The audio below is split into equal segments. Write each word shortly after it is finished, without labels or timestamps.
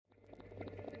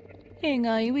E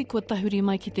ngā iwi kua tahuri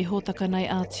mai ki te hōtaka nei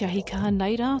a Tiahi kaha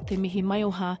neira, te mihi mai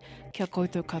oha, kia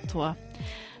koutou katoa.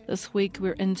 This week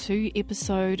we're into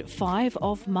episode 5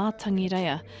 of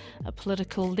Matangireia, a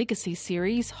political legacy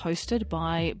series hosted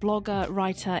by blogger,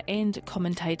 writer and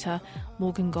commentator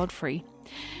Morgan Godfery.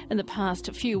 In the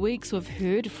past few weeks we've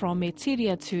heard from Me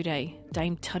Tiria Ture,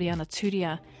 Dame Tariana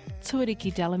Turia,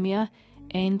 Tuariki Dalamia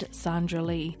and Sandra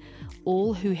Lee,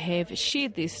 all who have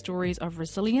shared their stories of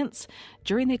resilience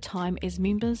during their time as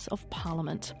members of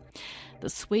Parliament.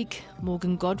 This week,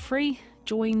 Morgan Godfery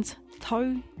joins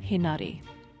Tau Henare.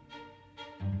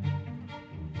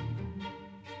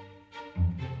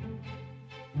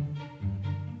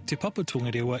 Te Papa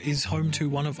Tongarewa is home to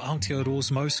one of Aotearoa's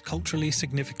most culturally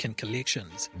significant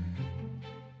collections.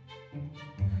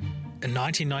 In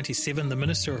 1997, the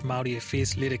Minister of Māori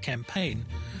Affairs led a campaign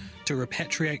to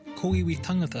repatriate koiwi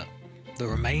tangata, the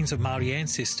remains of Māori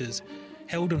ancestors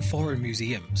held in foreign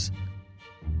museums.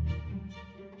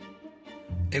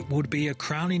 It would be a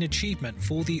crowning achievement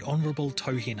for the Honourable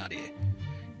Tau Henare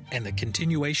and the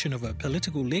continuation of a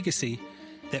political legacy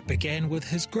that began with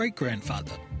his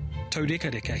great-grandfather, Tau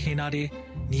Rekareka Henare,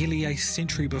 nearly a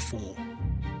century before.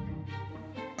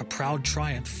 A proud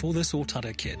triumph for this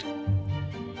Otara kid.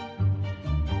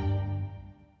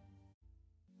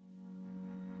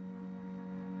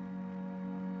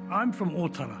 I'm from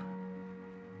Otara.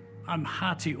 I'm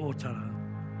Hati Otara.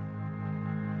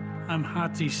 I'm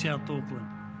Hati South Auckland,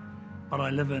 but I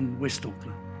live in West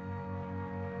Auckland.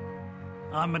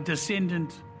 I'm a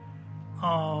descendant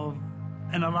of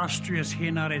an illustrious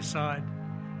Henare side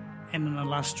and an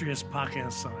illustrious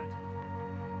Pākehā side.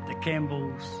 The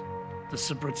Campbells, the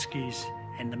Sabritskis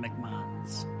and the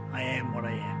McMahons. I am what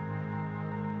I am.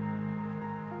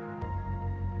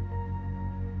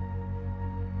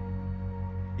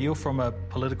 You're from a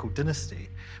political dynasty,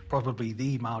 probably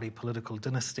the Māori political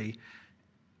dynasty.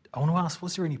 I want to ask,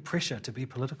 was there any pressure to be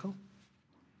political?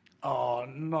 Oh,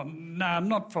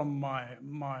 not from my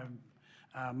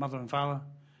mother and father.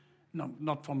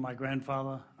 Not from my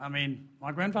grandfather. I mean,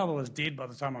 my grandfather was dead by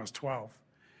the time I was 12.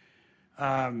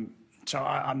 So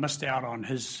I missed out on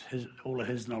all of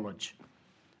his knowledge.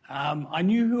 I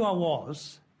knew who I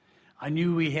was. I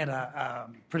knew we had a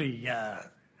pretty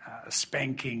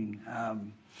spanking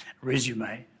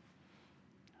resume.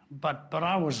 But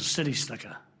I was a city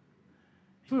slicker.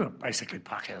 We were basically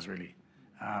Pākehās, really.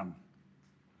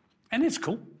 And it's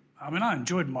cool. I mean, I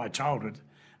enjoyed my childhood.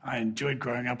 I enjoyed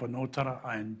growing up in Otara.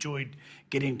 I enjoyed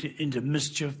getting into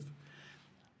mischief.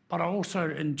 But I also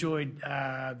enjoyed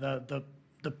the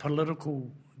political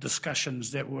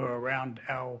discussions that were around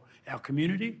our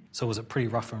community. So was it pretty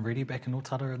rough and ready back in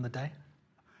Otara in the day?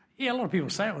 Yeah, a lot of people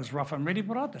say it was rough and ready,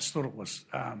 but I just thought it was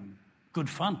good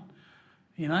fun.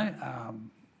 You know,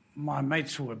 my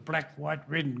mates were black, white,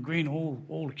 red and green,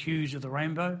 all hues of the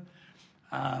rainbow.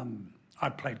 I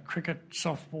played cricket,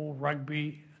 softball,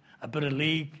 rugby, a bit of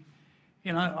league.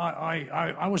 You know,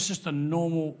 I was just a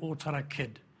normal Otara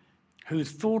kid who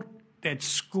thought that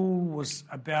school was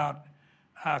about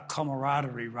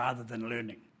camaraderie rather than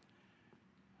learning.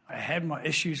 I had my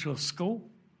issues with school,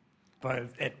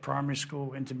 both at primary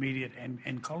school, intermediate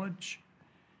and college.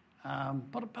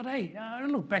 But hey, I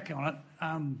look back on it,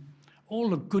 all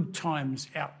the good times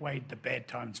outweighed the bad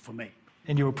times for me.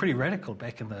 And you were pretty radical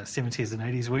back in the 70s and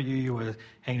 80s, weren't you? You were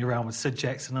hanging around with Sid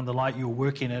Jackson and the like. You were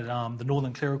working at the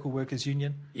Northern Clerical Workers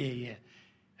Union. Yeah.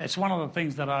 It's one of the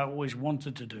things that I always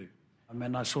wanted to do. I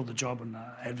mean, I saw the job and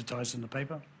advertised in the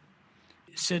paper.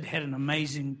 Sid had an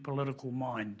amazing political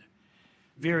mind.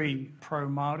 Very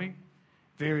pro-Māori,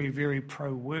 very, very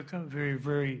pro-worker, very,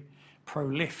 very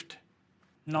pro-left.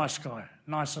 Nice guy,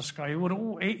 nicest guy.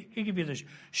 He'd give you the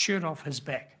shirt off his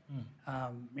back.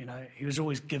 You know, he was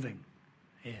always giving.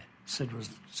 Yeah, Sid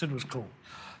was cool.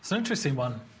 It's an interesting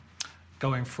one,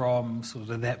 going from sort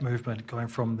of that movement, going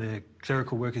from the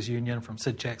Clerical Workers Union, from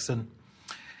Sid Jackson,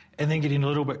 and then getting a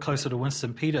little bit closer to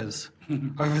Winston Peters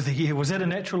over the year. Was that a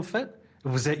natural fit?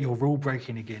 Or was that your rule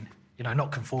breaking again? You know,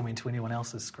 not conforming to anyone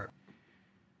else's script?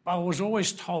 I was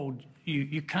always told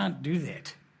you can't do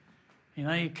that. You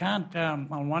know, you can't,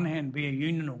 on one hand, be a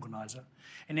union organiser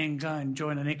and then go and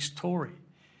join an ex-Tory.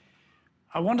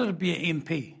 I wanted to be an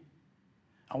MP.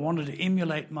 I wanted to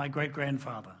emulate my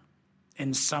great-grandfather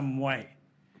in some way.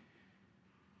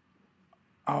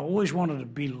 I always wanted to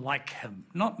be like him,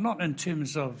 not in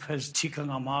terms of his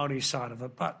tikanga Māori side of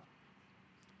it, but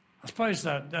I suppose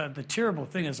the terrible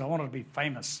thing is I wanted to be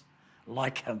famous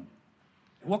like him.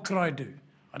 What could I do?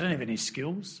 I didn't have any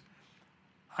skills.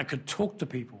 I could talk to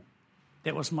people.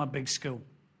 That was my big skill.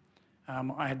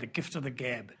 I had the gift of the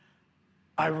gab.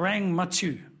 I rang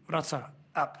Matu Rata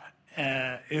up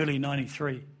early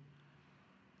 93.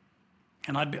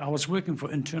 And I was working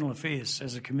for Internal Affairs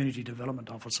as a community development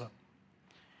officer.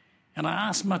 And I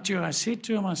asked Matu, I said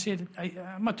to him,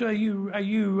 Matu, are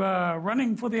you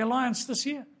running for the Alliance this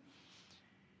year?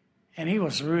 And he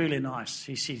was really nice.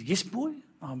 He said, yes, boy,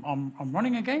 I'm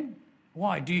running again.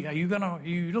 Why? Are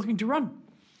you looking to run?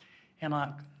 And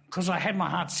because I had my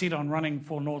heart set on running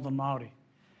for Northern Māori,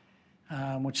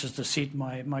 which is the seat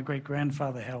my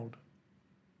great-grandfather held.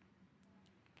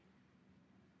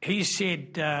 He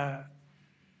said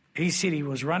he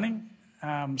was running,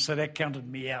 so that counted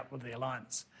me out with the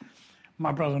Alliance.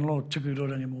 My brother-in-law, Tuku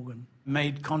Rorani Morgan,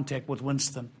 made contact with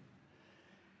Winston.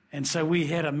 And so we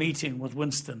had a meeting with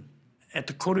Winston at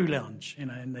the Koru Lounge,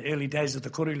 in the early days of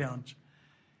the Koru Lounge.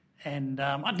 And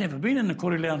I'd never been in the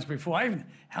Koru Lounge before.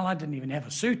 I didn't even have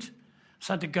a suit.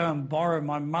 So I had to go and borrow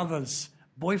my mother's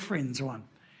boyfriend's one.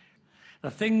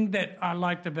 The thing that I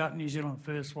liked about New Zealand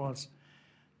First was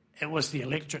it was the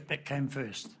electorate that came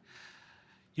first.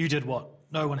 You did what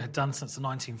no one had done since the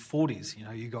 1940s.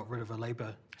 You got rid of a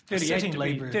Labour...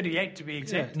 38 to be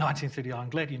exact. Yeah, 1930, I'm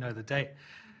glad you know the date.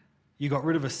 You got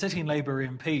rid of a sitting Labour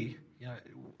MP.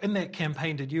 In that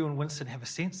campaign, did you and Winston have a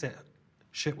sense that,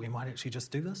 shit, we might actually just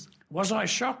do this? Was I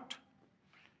shocked?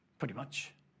 Pretty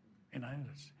much.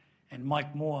 And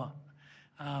Mike Moore,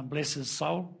 bless his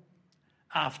soul,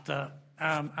 after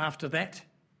that,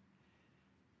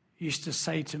 used to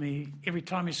say to me every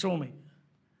time he saw me,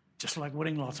 just like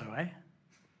winning lotto, eh?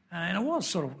 And it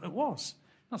was.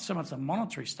 Not so much the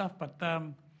monetary stuff, but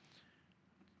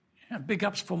big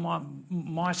ups for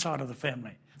my side of the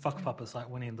family. Whakapapa's like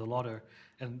winning the lotto.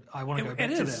 And I want to go back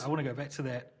to that. I want to go back to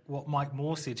that, what Mike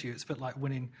Moore said to you. It's a bit like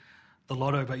winning the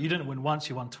lotto, but you didn't win once,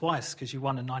 you won twice, because you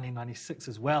won in 1996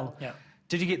 as well. Yeah.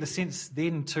 Did you get the sense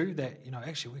then too that,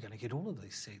 actually we're going to get all of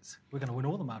these seats? We're going to win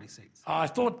all the Māori seats? I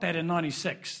thought that in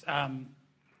 96,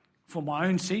 for my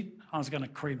own seat, I was going to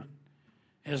cream it.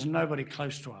 There's nobody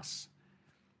close to us.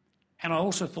 And I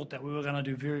also thought that we were going to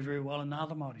do very, very well in the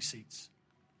other Māori seats.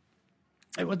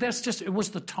 It was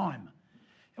the time.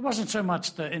 It wasn't so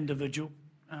much the individual.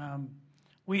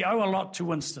 We owe a lot to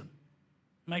Winston.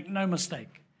 Make no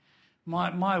mistake.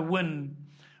 My win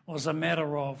was a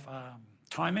matter of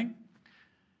timing.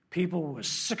 People were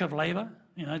sick of Labour,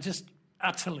 just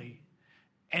utterly.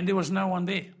 And there was no one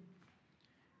there.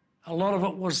 A lot of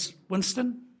it was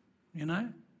Winston,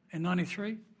 in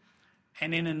 93.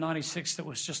 And then in 96, it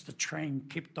was just the train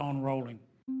kept on rolling.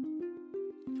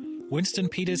 Winston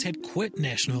Peters had quit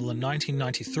National in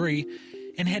 1993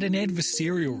 and had an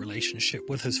adversarial relationship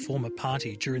with his former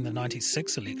party during the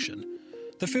 96 election,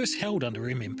 the first held under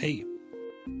MMP.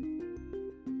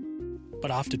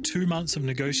 But after 2 months of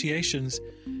negotiations,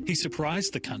 he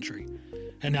surprised the country,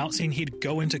 announcing he'd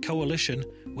go into coalition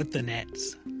with the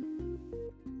Nats.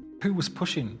 Who was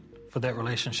pushing for that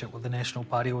relationship with the National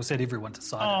Party, or was that everyone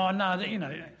decided? Oh, no,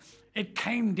 it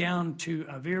came down to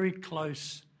a very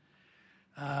close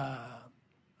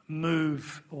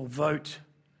move or vote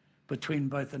between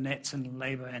both the Nats and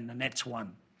Labour, and the Nats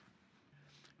won.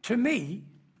 To me,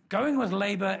 going with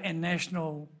Labour and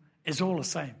National is all the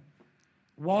same.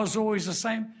 Was always the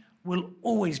same, will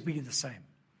always be the same.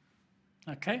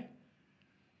 Okay?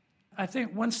 I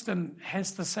think Winston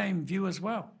has the same view as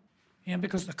well.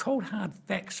 Because the cold, hard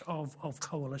facts of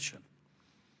coalition,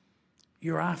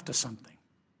 you're after something.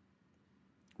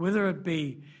 Whether it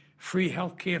be free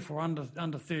healthcare for under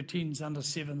 13s, under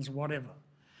 7s, whatever.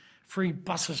 Free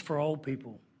buses for old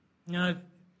people.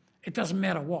 It doesn't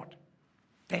matter what.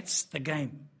 That's the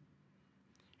game.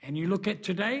 And you look at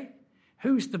today,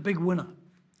 who's the big winner?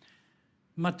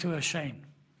 Matua Shane.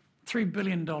 $3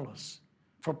 billion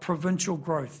for provincial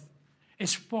growth.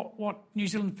 It's what New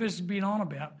Zealand First has been on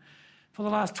about for the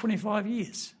last 25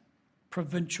 years,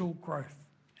 provincial growth.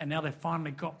 And now they've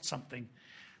finally got something.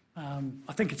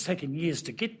 I think it's taken years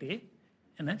to get there,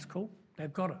 and that's cool.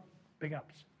 They've got it. Big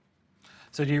ups.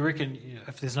 So do you reckon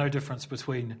if there's no difference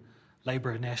between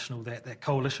Labour and National, that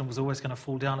coalition was always going to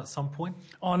fall down at some point?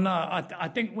 Oh, no. I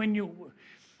think when you're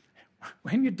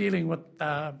dealing with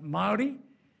Māori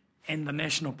and the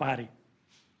National Party,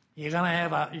 you're going to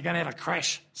have a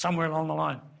crash somewhere along the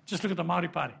line. Just look at the Mauri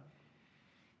Party.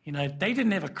 They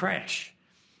didn't have a crash,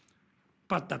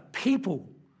 but the people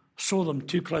saw them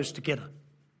too close together.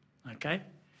 Okay?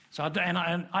 So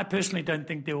I personally don't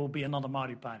think there will be another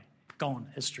Māori Party. Gone,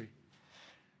 history.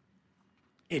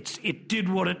 It did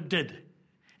what it did.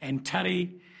 And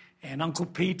Tari and Uncle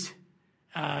Pete,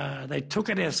 they took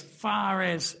it as far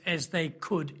as they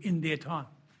could in their time.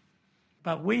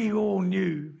 But we all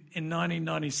knew in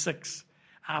 1996,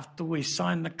 after we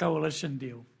signed the coalition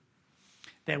deal,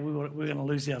 that we were going to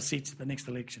lose our seats at the next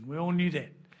election. We all knew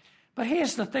that. But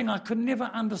here's the thing I could never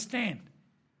understand.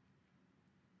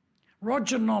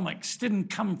 Rogernomics didn't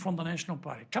come from the National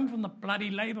Party. It came from the bloody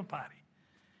Labour Party.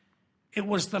 It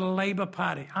was the Labour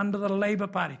Party, under the Labour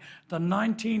Party, the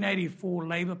 1984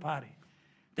 Labour Party,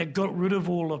 that got rid of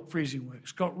all the freezing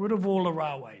works, got rid of all the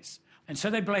railways. And so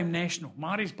they blame National.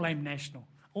 Māoris blame National.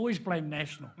 Always blame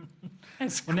National.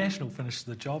 Well, National finished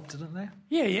the job, didn't they?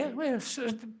 Yeah. Well,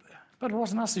 but it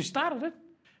wasn't us who started it,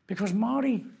 because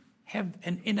Māori have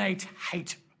an innate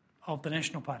hate of the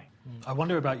National Party. I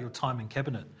wonder about your time in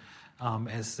Cabinet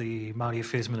as the Māori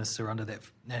Affairs Minister under that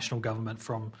national government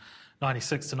from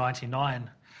 96 to 99.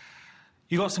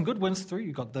 You got some good wins through.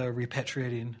 You got the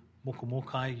repatriating moko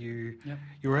mokai. You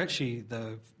were actually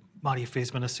the Māori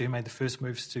Affairs Minister who made the first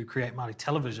moves to create Māori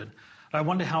television. I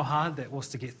wonder how hard that was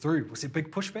to get through. Was it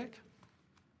big pushback?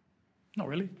 Not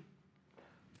really.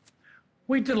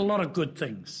 We did a lot of good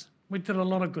things.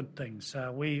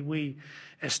 We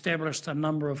established a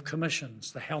number of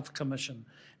commissions, the Health Commission,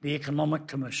 the Economic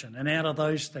Commission, and out of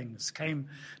those things came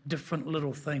different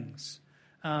little things.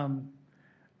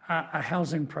 A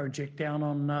housing project down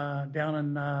in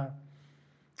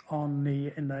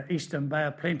the Eastern Bay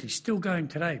of Plenty, still going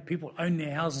today. People own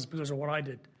their houses because of what I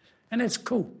did, and that's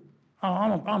cool.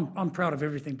 I'm proud of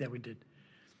everything that we did.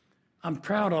 I'm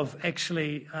proud of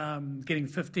actually getting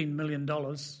 $15 million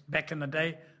back in the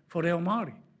day for Reo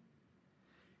Māori.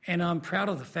 And I'm proud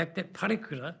of the fact that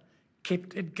Parekura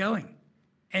kept it going.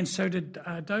 And so did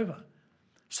Dover.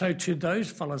 So to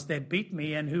those fellas that beat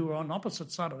me and who were on the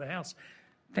opposite side of the house,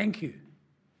 thank you.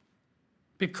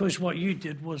 Because what you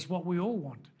did was what we all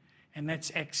want. And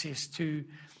that's access to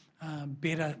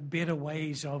better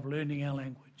ways of learning our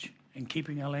language and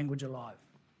keeping our language alive.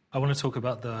 I want to talk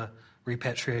about the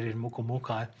repatriated moko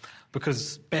mokai,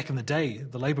 because back in the day,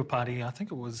 the Labour Party, I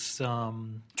think it was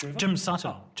Jim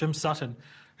Sutton,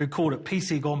 who called it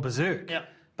PC gone berserk. Yeah.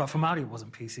 But for Māori, it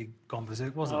wasn't PC gone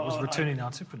berserk, was it? It was returning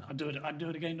our tupuna. I'd do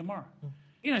it again tomorrow.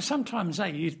 You know, sometimes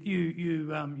you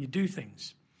do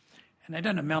things, and they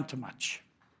don't amount to much,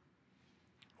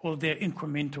 or they're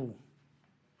incremental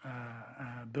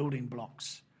building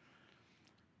blocks.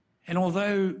 And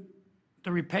although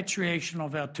the repatriation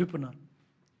of our tupuna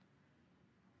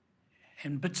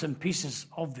and bits and pieces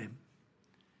of them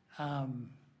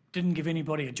didn't give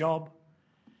anybody a job,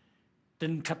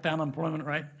 didn't cut down unemployment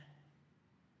rate,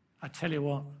 I tell you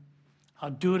what,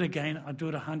 I'd do it again, I'd do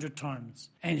it 100 times.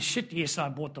 And shit, yes, I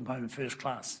brought them home first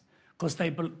class, because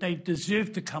they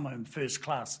deserve to come home first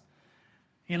class,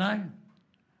 you know,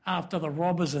 after the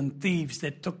robbers and thieves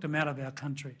that took them out of our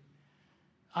country.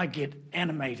 I get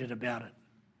animated about it,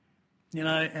 you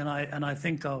know, and I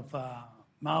think of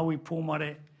Maui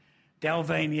Pacific,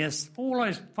 Dalvanius, all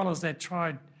those fellows that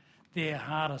tried their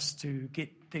hardest to get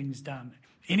things done.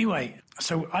 Anyway,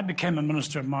 so I became a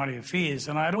Minister of Māori Affairs,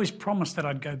 and I had always promised that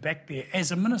I'd go back there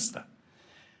as a minister.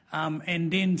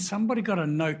 And then somebody got a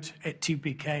note at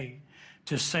TPK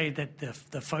to say that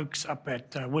the folks up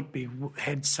at Whitby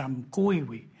had some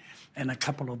koiwi and a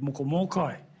couple of moko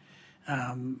mokai.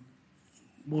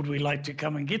 Would we like to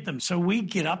come and get them? So we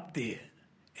get up there,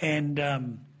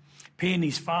 and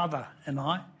Penny's father and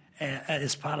I,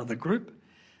 as part of the group,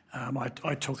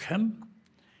 I took him.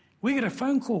 We get a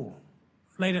phone call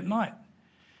late at night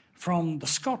from the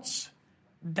Scots.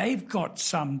 They've got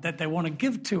some that they want to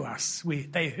give to us.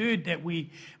 They heard that we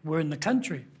were in the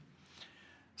country.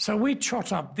 So we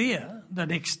trot up there the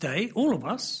next day, all of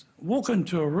us, walk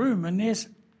into a room, and there's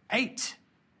 8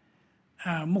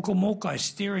 moko mokai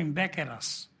staring back at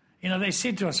us. You know, they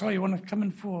said to us, "Oh, you want to come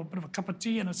in for a bit of a cup of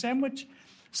tea and a sandwich?"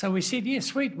 So we said, "Yeah,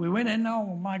 sweet." We went in.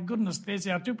 Oh my goodness, there's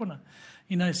our tupuna,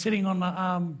 you know, sitting on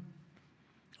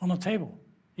the table.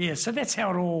 Yeah, so that's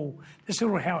how it all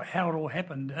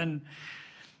happened. And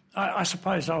I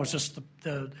suppose I was just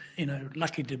the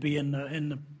lucky to be in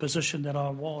the position that I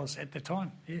was at the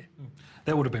time. Yeah,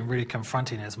 that would have been really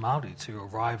confronting as Māori to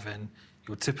arrive and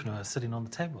your tupuna sitting on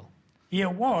the table. Yeah,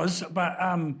 it was. But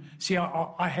see,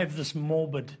 I have this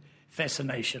morbid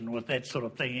fascination with that sort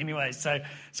of thing. Anyway, so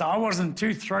I wasn't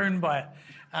too thrown by it,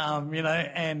 you know.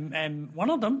 And one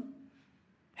of them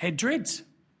had dreads,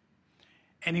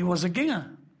 and he was a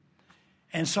ginger.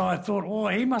 And so I thought, oh,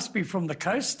 he must be from the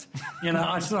coast. You know,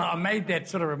 I made that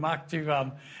sort of remark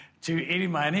to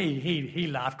Edima, and he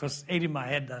laughed, because Edima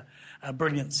had a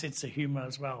brilliant sense of humour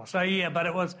as well. So yeah, but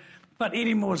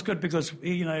Edima was good, because,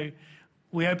 you know,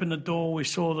 we opened the door, we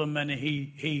saw them, and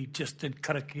he just did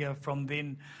karakia from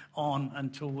then on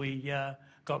until we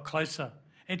got closer.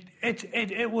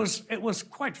 It was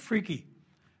quite freaky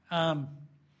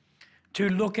to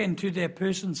look into their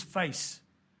person's face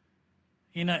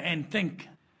and think,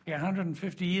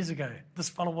 150 years ago, this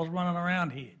fellow was running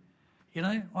around here.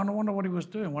 I wonder what he was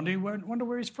doing. Wonder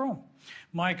where he's from.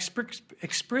 My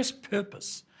express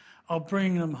purpose of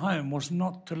bringing them home was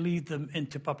not to leave them in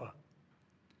Te Papa.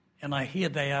 And I hear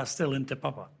they are still in Te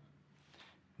Papa.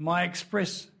 My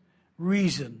express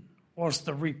reason was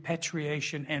the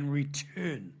repatriation and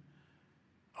return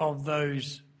of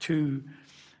those to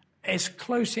as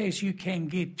close as you can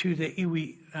get to the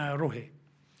iwi rohe.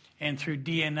 And through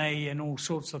DNA and all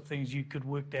sorts of things, you could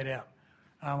work that out.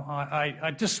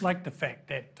 I dislike the fact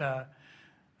that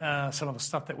some of the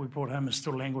stuff that we brought home is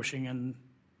still languishing. And,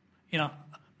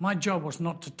 my job was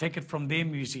not to take it from their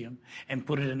museum and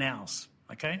put it in ours,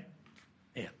 okay?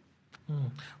 Yeah.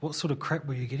 What sort of crap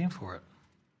were you getting for it?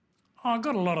 I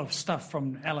got a lot of stuff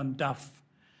from Alan Duff.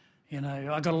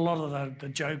 I got a lot of the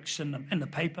jokes in the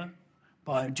paper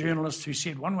by journalists who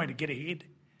said one way to get ahead,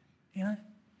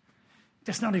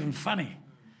 That's not even funny.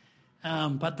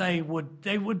 But they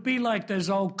would be like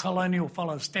those old colonial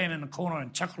fellows stand in the corner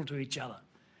and chuckle to each other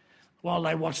while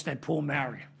they watched that poor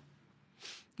Maori.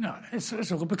 No, it's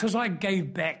all good because I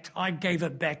gave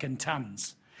it back in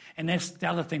tons. And that's the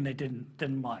other thing they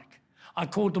didn't like. I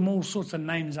called them all sorts of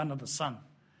names under the sun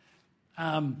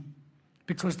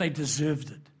because they deserved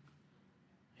it.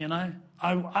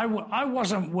 I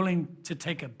wasn't willing to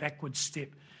take a backward step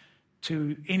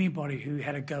to anybody who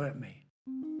had a go at me.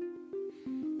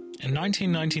 In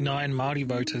 1999, Māori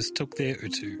voters took their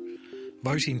utu,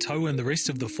 voting Tau and the rest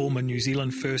of the former New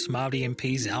Zealand First Māori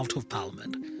MPs out of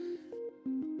Parliament.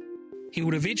 He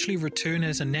would eventually return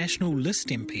as a National List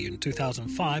MP in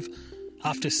 2005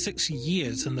 after 6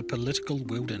 years in the political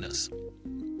wilderness.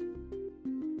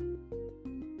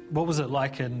 What was it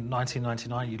like in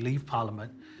 1999? You leave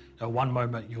Parliament, one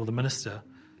moment you're the minister,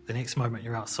 the next moment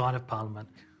you're outside of Parliament.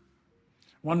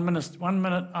 One minute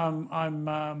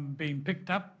I'm being picked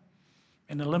up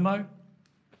in a limo.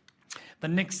 The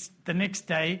next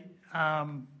day,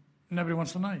 nobody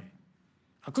wants to know you.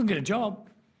 I couldn't get a job.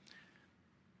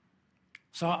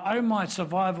 So I owe my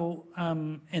survival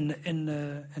in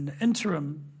the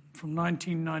interim from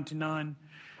 1999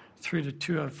 through to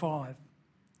 2005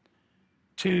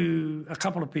 to a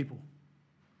couple of people.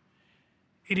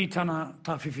 Iritana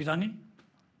Tawhiwhirangi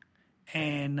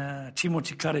and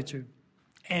Timoti Karetu.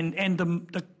 And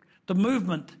the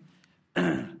movement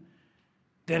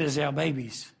that is our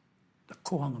babies, the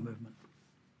kohanga movement.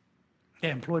 They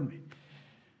employed me.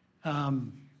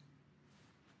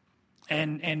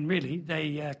 And really,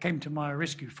 they came to my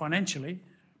rescue financially,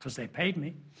 because they paid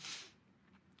me,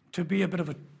 to be a bit of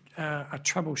a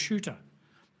troubleshooter.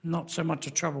 Not so much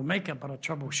a troublemaker, but a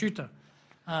troubleshooter.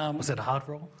 Was it a hard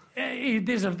role?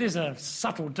 There's a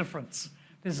subtle difference.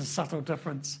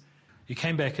 You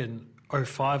came back in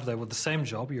 2005, though, with the same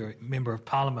job. You're a member of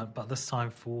Parliament, but this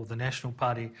time for the National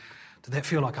Party. Did that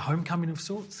feel like a homecoming of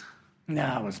sorts?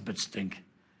 No, it was a bit stink.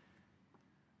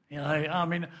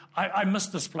 I miss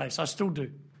this place. I still do.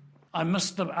 I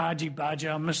miss the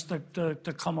argy-bargy. I miss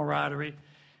the camaraderie.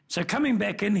 So coming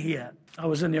back in here, I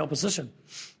was in the opposition.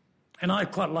 And I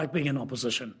quite like being in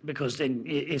opposition because then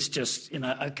it's just,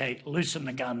 okay, loosen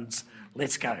the guns,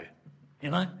 let's go.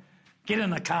 Get in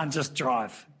the car and just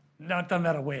drive. No, it doesn't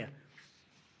matter where.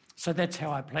 So that's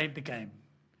how I played the game.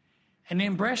 And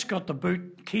then Brash got the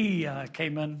boot. Key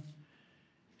came in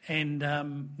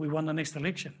and we won the next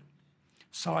election.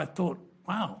 So I thought,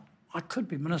 wow, I could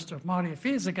be Minister of Māori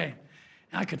Affairs again.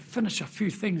 And I could finish a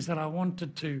few things that I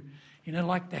wanted to,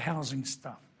 like the housing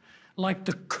stuff, like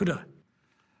the kura.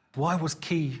 Why was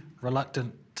Key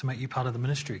reluctant to make you part of the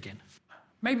ministry again?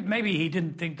 Maybe he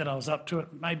didn't think that I was up to it.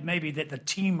 Maybe that the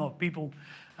team of people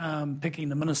picking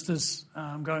the ministers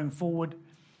going forward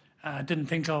didn't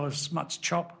think I was much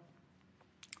chop.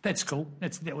 That's cool.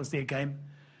 That was their game.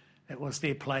 It was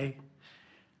their play.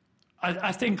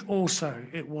 I think also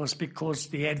it was because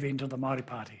the advent of the Māori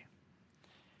Party.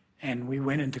 And we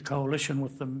went into coalition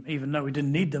with them, even though we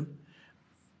didn't need them.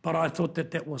 But I thought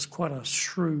that was quite a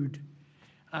shrewd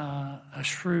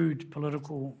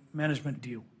political management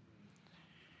deal.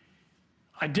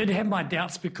 I did have my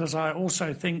doubts because I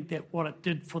also think that what it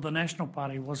did for the National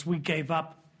Party was we gave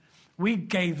up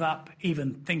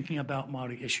even thinking about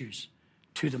Māori issues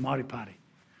to the Māori Party,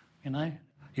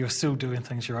 You were still doing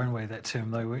things your own way that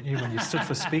term, though, weren't you, when you stood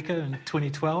for Speaker in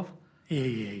 2012?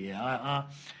 Yeah.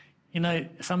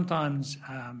 Sometimes,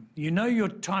 your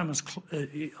time is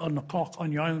on the clock,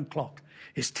 on your own clock,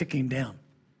 is ticking down.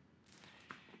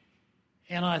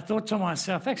 And I thought to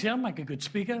myself, actually, I'll make a good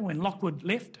speaker. When Lockwood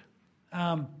left,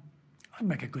 I'd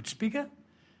make a good speaker.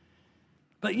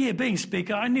 But yeah, being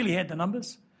speaker, I nearly had the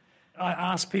numbers. I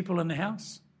asked people in the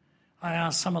House. I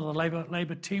asked some of the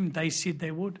Labour team, they said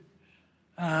they would.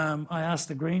 I asked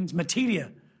the Greens.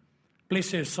 Matangireia,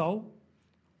 bless her soul,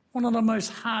 one of the most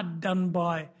hard done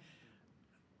by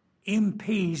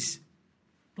MPs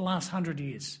the last 100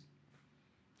 years.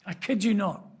 I kid you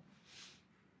not.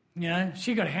 You know,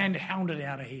 she got hounded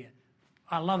out of here.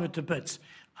 I love her to bits.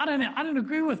 I don't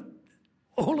agree with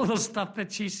all of the stuff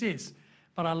that she says,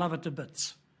 but I love her to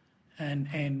bits.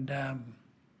 And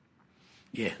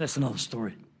yeah, that's another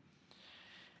story.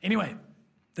 Anyway,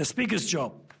 the Speaker's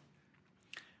job.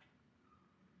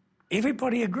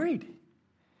 Everybody agreed.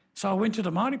 So I went to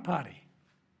the Maori Party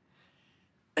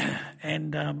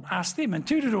and asked them, and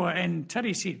Tūroroa and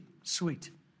Tari said,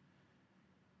 sweet.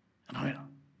 And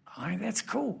I went, that's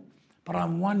cool, but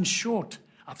I'm one short.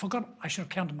 I forgot I should have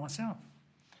counted myself.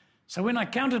 So when I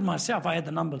counted myself, I had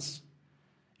the numbers.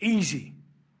 Easy,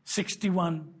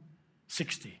 61,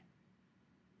 60.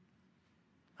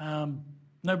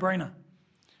 No-brainer.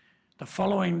 The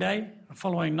following night,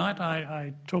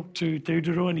 I talked to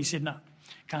Tūroroa and he said, no,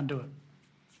 can't do it.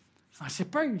 I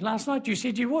said, bro, last night you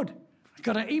said you would. I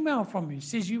got an email from you,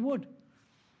 says you would.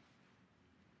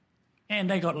 And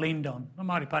they got leaned on. The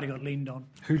Māori Party got leaned on.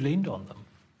 Who leaned on them?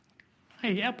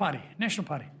 Hey, our party, National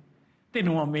Party. They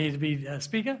didn't want me to be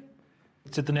Speaker.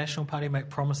 Did the National Party make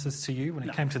promises to you when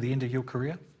it came to the end of your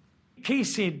career? He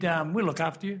said, we'll look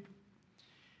after you.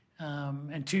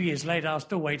 And 2 years later, I was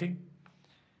still waiting.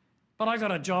 But I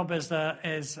got a job as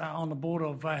on the board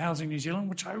of Housing New Zealand,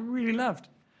 which I really loved.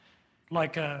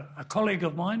 Like a colleague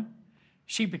of mine,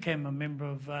 she became a member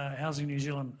of Housing New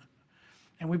Zealand.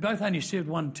 And we both only served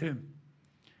one term.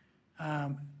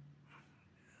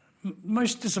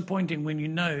 Most disappointing when you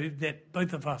know that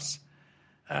both of us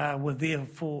were there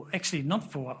for, actually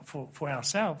not for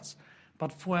ourselves,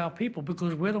 but for our people,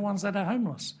 because we're the ones that are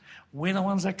homeless. We're the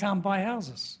ones that can't buy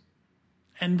houses.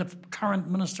 And the current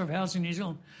Minister of Housing New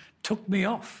Zealand took me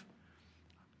off.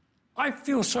 I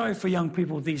feel sorry for young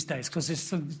people these days because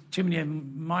there's too many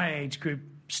in my age group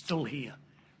still here,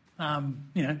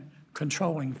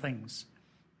 controlling things.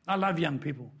 I love young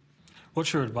people.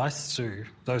 What's your advice to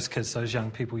those kids, those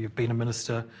young people? You've been a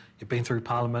minister, you've been through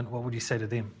Parliament. What would you say to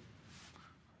them?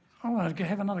 I want to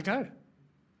have another go.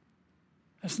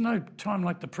 There's no time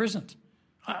like the present.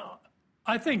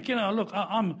 I think, look,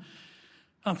 I'm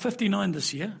 59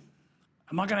 this year.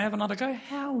 Am I going to have another go?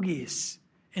 Hell yes.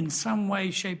 In some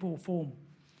way, shape or form,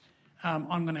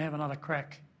 I'm going to have another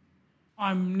crack.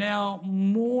 I'm now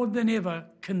more than ever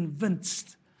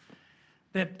convinced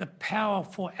that the power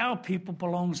for our people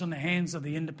belongs in the hands of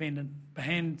the independent,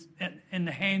 in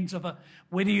the hands of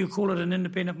whether you call it an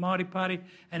independent Māori party,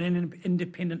 an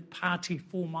independent party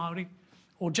for Māori,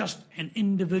 or just an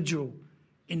individual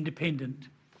independent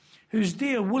who's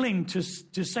there willing to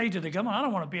say to the government, I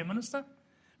don't want to be a minister,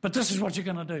 but this is what you're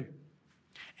going to do.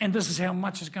 And this is how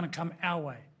much is going to come our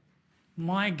way.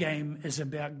 My game is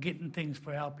about getting things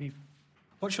for our people.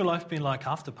 What's your life been like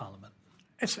after Parliament?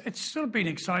 It's still been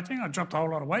exciting. I dropped a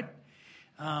whole lot of weight.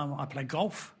 I play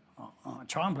golf. I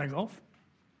try and play golf.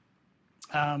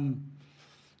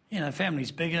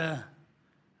 Family's bigger.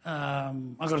 I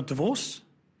got a divorce.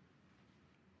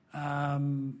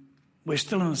 We're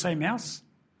still in the same house.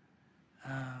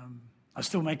 I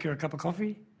still make her a cup of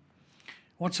coffee.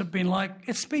 What's it been like?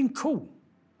 It's been cool.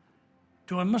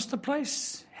 Do I miss the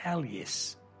place? Hell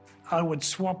yes. I would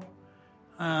swap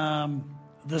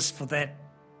this for that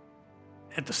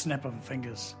at the snap of the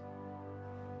fingers.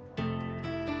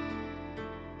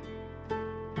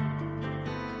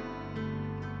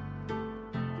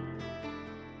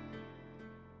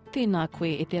 Tēnā koe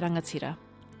e te rangatira.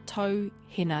 Tau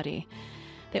Henare.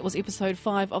 That was episode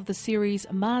 5 of the series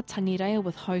Matangireia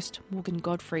with host Morgan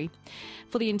Godfery.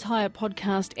 For the entire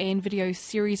podcast and video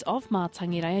series of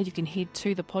Matangireia, you can head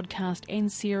to the podcast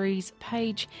and series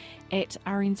page at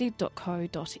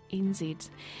rnz.co.nz.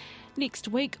 Next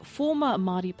week, former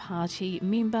Māori Party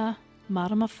member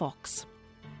Marama Fox.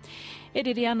 E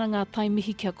rere ana ngā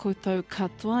taimihi kia koutou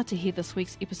katoa. To hear this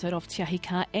week's episode of Te Ahi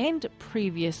Ka and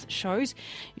previous shows,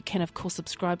 you can of course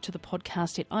subscribe to the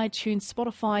podcast at iTunes,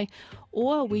 Spotify,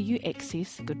 or where you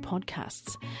access good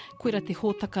podcasts. Koera te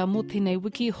hōtaka mō tēnei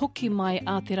wiki, hoki mai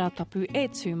a te rātapu e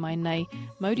tū mai nei.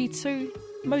 Mauri tū,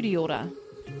 Mauri ora.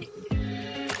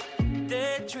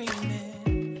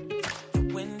 Daydreaming, the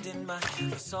wind in my hair,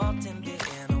 the salt in the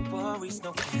air, no worries,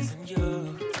 no cares in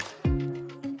you.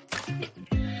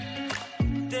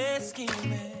 They're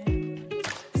scheming,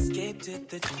 escape to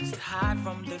the dreams, to hide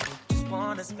from the group, just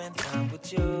wanna spend time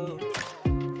with you.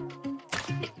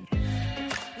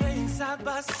 Laying side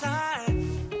by side,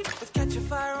 with Catch a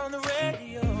Fire on the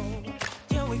radio.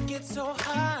 Yeah, we get so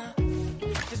high,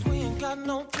 'cause we ain't got got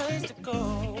no place to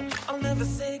go. I'll never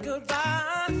say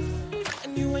goodbye,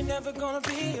 and you ain't never gonna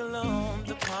be alone.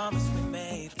 The promise we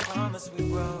made, the promise we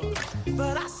wrote.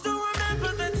 But I still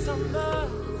remember that summer.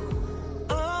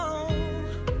 Oh,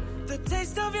 the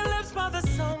taste of your lips while the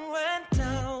sun went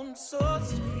down, so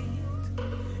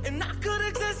sweet. And I could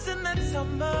exist in that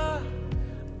summer.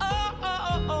 Oh,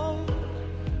 oh, oh,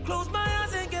 oh. Close my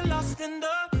eyes and get lost in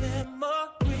the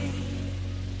memory,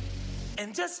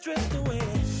 and just drift away.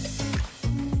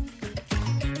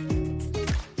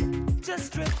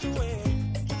 Just drift away.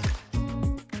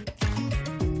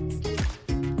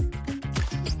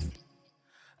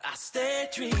 I stay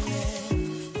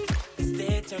dreaming,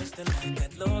 stay thirsty like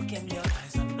that look in your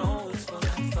eyes. I know it's for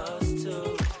life, us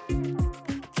too.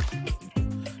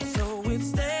 So we'd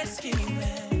stay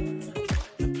scheming,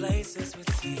 the places we'd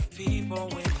see, people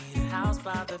we meet, a house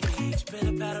by the beach,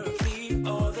 bitter batter of feet,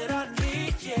 all that I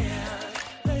need, yeah.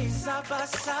 Lay side by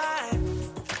side,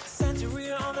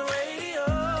 Santeria on the radio,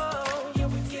 yeah,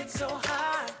 we get so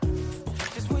high,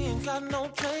 'cause we ain't got no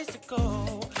place to go.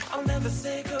 I'll never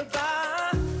say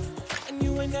goodbye, and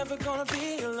you ain't never gonna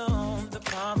be alone. The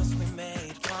promise we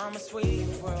made, promise we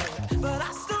wrote. But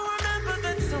I still remember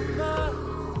that summer.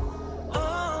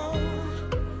 Oh,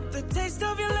 the taste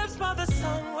of your lips while the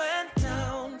sun went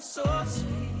down, so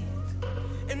sweet.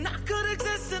 And I could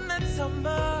exist in that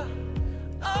summer.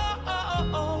 Oh, oh,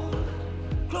 oh, oh.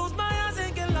 Close my eyes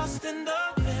and get lost in the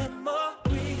memory.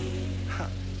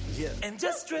 Yeah. And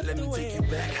just drift away. Let me take you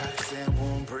back, hot sand,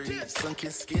 warm breeze.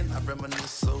 Sun-kissed skin, I reminisce,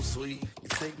 so sweet. You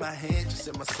take my hand, you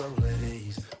set my soul at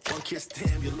ease. One kiss,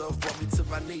 damn, your love brought me to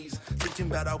my knees. Thinking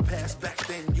about our past back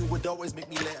then, you would always make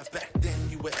me laugh. Back then,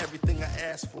 you were everything I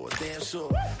asked for, damn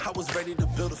sure. I was ready to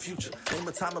build a future. Name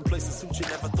a time and place to suit you.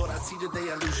 Never thought I'd see the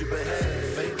day I lose you, but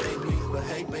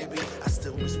hey, baby, I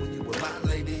still miss when you were my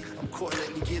lady. I'm caught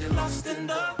lately getting lost in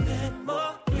the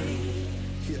memory.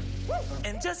 Yeah.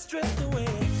 And just drift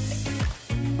away.